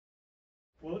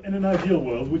in an ideal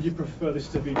world, would you prefer this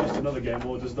to be just another game,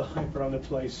 or does the hype around the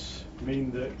place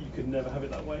mean that you could never have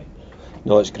it that way?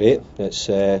 No, it's great.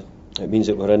 It means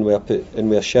that we're in with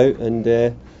a shout, and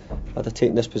I'd have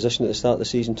taken this position at the start of the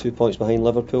season, 2 points behind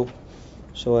Liverpool.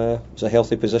 So it's a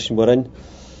healthy position we're in,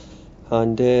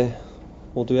 and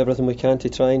we'll do everything we can to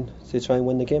try and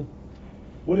win the game.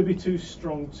 Would it be too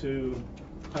strong to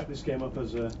hype this game up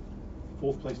as a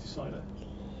fourth place decider?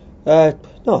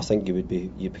 No, I think you'd be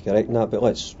correct in that, but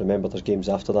let's remember there's games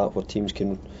after that where teams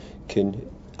can.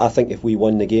 I think if we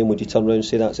won the game, would you turn around and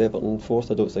say that's Everton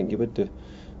fourth? I don't think you would do.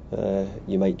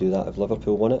 You might do that if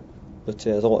Liverpool won it, but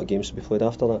there's a lot of games to be played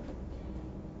after that.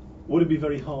 Would it be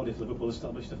very hard if Liverpool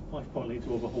established a 5-point lead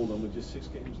to overhaul them with just 6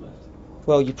 games left?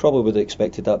 Well, you probably would have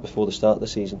expected that before the start of the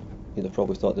season. You'd have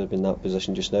probably thought they'd be in that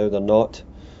position just now. They're not,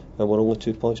 and we're only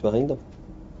 2 points behind them.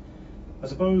 I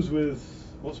suppose with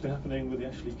what's been happening with the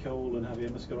Ashley Cole and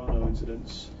Javier Mascherano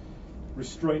incidents,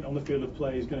 restraint on the field of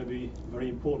play is going to be very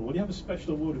important. Will you have a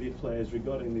special word with your players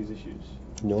regarding these issues?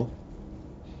 No.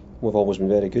 We've always been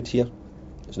very good here.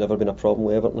 There's never been a problem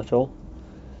with Everton at all.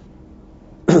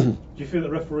 Do you feel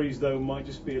that referees though might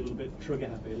just be a little bit trigger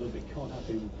happy, a little bit card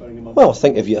happy with bearing them up? Well, I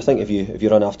think if you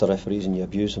run after referees and you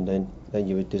abuse them, then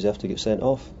you would deserve to get sent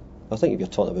off. I think if you're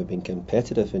talking about being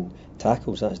competitive in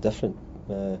tackles, that's different.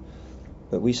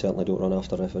 But we certainly don't run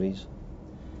after referees.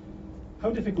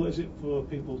 How difficult is it for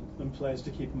people and players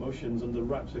to keep emotions under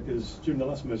wraps? Because during the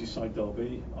last Merseyside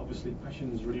derby, obviously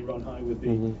passions really run high with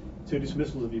the 2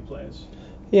 dismissals of your players.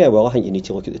 Yeah, well, I think you need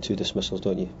to look at the 2 dismissals,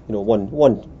 don't you? You know, one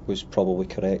was probably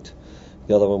correct.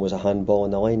 The other one was a handball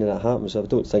on the line, and it happens. I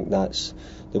don't think that's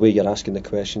the way you're asking the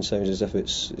question. Sounds as if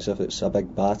it's a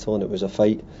big battle and it was a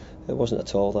fight. It wasn't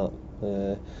at all that.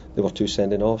 There were 2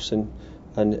 sending offs, and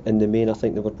in the main, I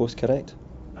think they were both correct.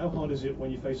 How hard is it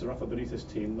when you face a Rafa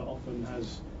Benitez team that often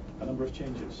has a number of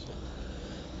changes?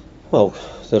 Well,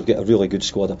 they've got a really good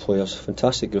squad of players,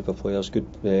 fantastic group of players. Good,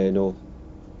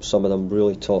 some of them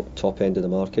really top end of the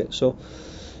market. So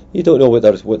you don't know what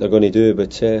they're going to do,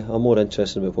 but I'm more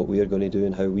interested in what we are going to do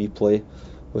and how we play.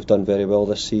 We've done very well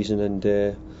this season, and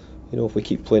if we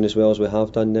keep playing as well as we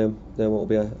have done, then it'll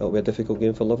be a difficult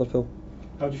game for Liverpool.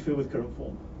 How do you feel with current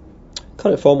form?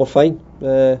 Current form, we're fine.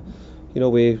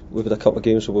 We've had a couple of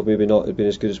games where we've maybe not been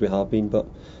as good as we have been, but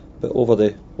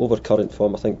over current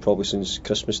form, I think probably since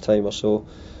Christmas time or so,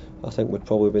 I think we'd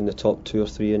probably be in the top 2 or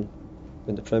 3 in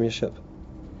the Premiership.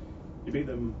 You beat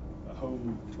them at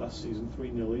home last season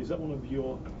 3-0. Is that one of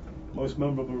your most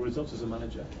memorable results as a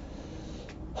manager?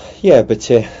 Yeah, but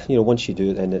once you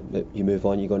do it, then you move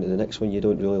on. You go on to the next one. You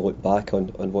don't really look back on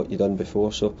what you've done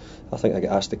before. So I think I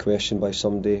got asked the question by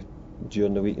somebody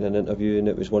during the week in an interview, and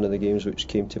it was one of the games which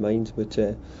came to mind. But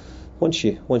once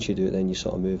you do it, then you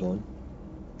sort of move on.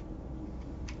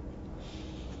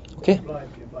 Okay.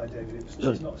 David, it's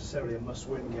not necessarily a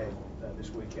must-win game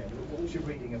this weekend. What was your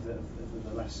reading of the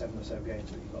last 7 or so games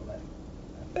that you've got left?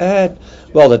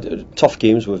 Well, the tough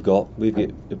games we've got,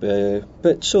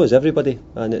 but so is everybody.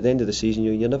 And at the end of the season,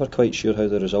 you're never quite sure how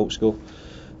the results go.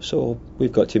 So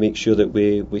we've got to make sure that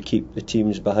we keep the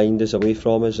teams behind us away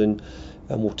from us, and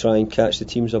we'll try and catch the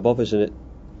teams above us. And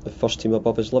the first team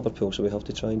above us is Liverpool, so we have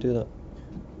to try and do that.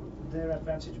 Would their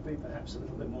advantage be perhaps a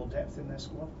little bit more depth in their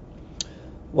squad?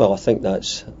 Well, I think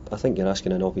you're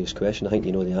asking an obvious question. I think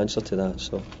you know the answer to that,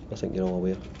 so I think you're all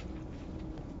aware.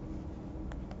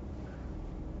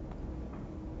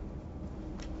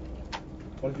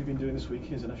 What have you been doing this week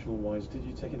international wise? Did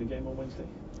you take in the game on Wednesday?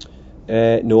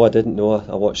 No, I didn't. No,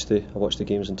 I watched the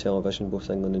games on television, both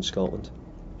England and Scotland.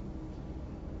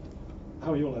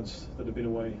 How are your lads that have been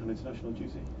away on international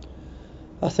duty?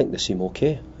 I think they seem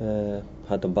okay.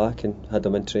 Had them back and had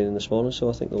them in training this morning, so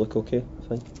I think they look okay.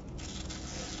 Fine.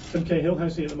 Tim Cahill,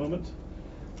 how's he at the moment?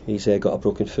 He's got a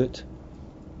broken foot.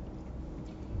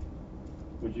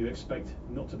 Would you expect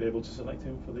not to be able to select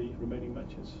him for the remaining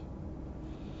matches?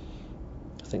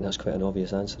 I think that's quite an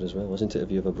obvious answer as well, isn't it, if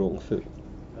you have a broken foot?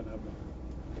 I know.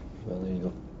 Well, there you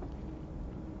go.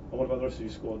 And what about the rest of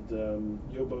your squad?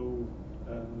 Yobo,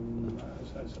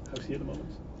 how's he at the moment?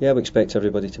 Yeah, we expect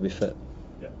everybody to be fit.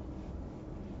 Yeah.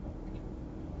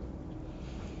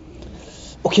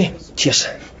 Okay, cheers.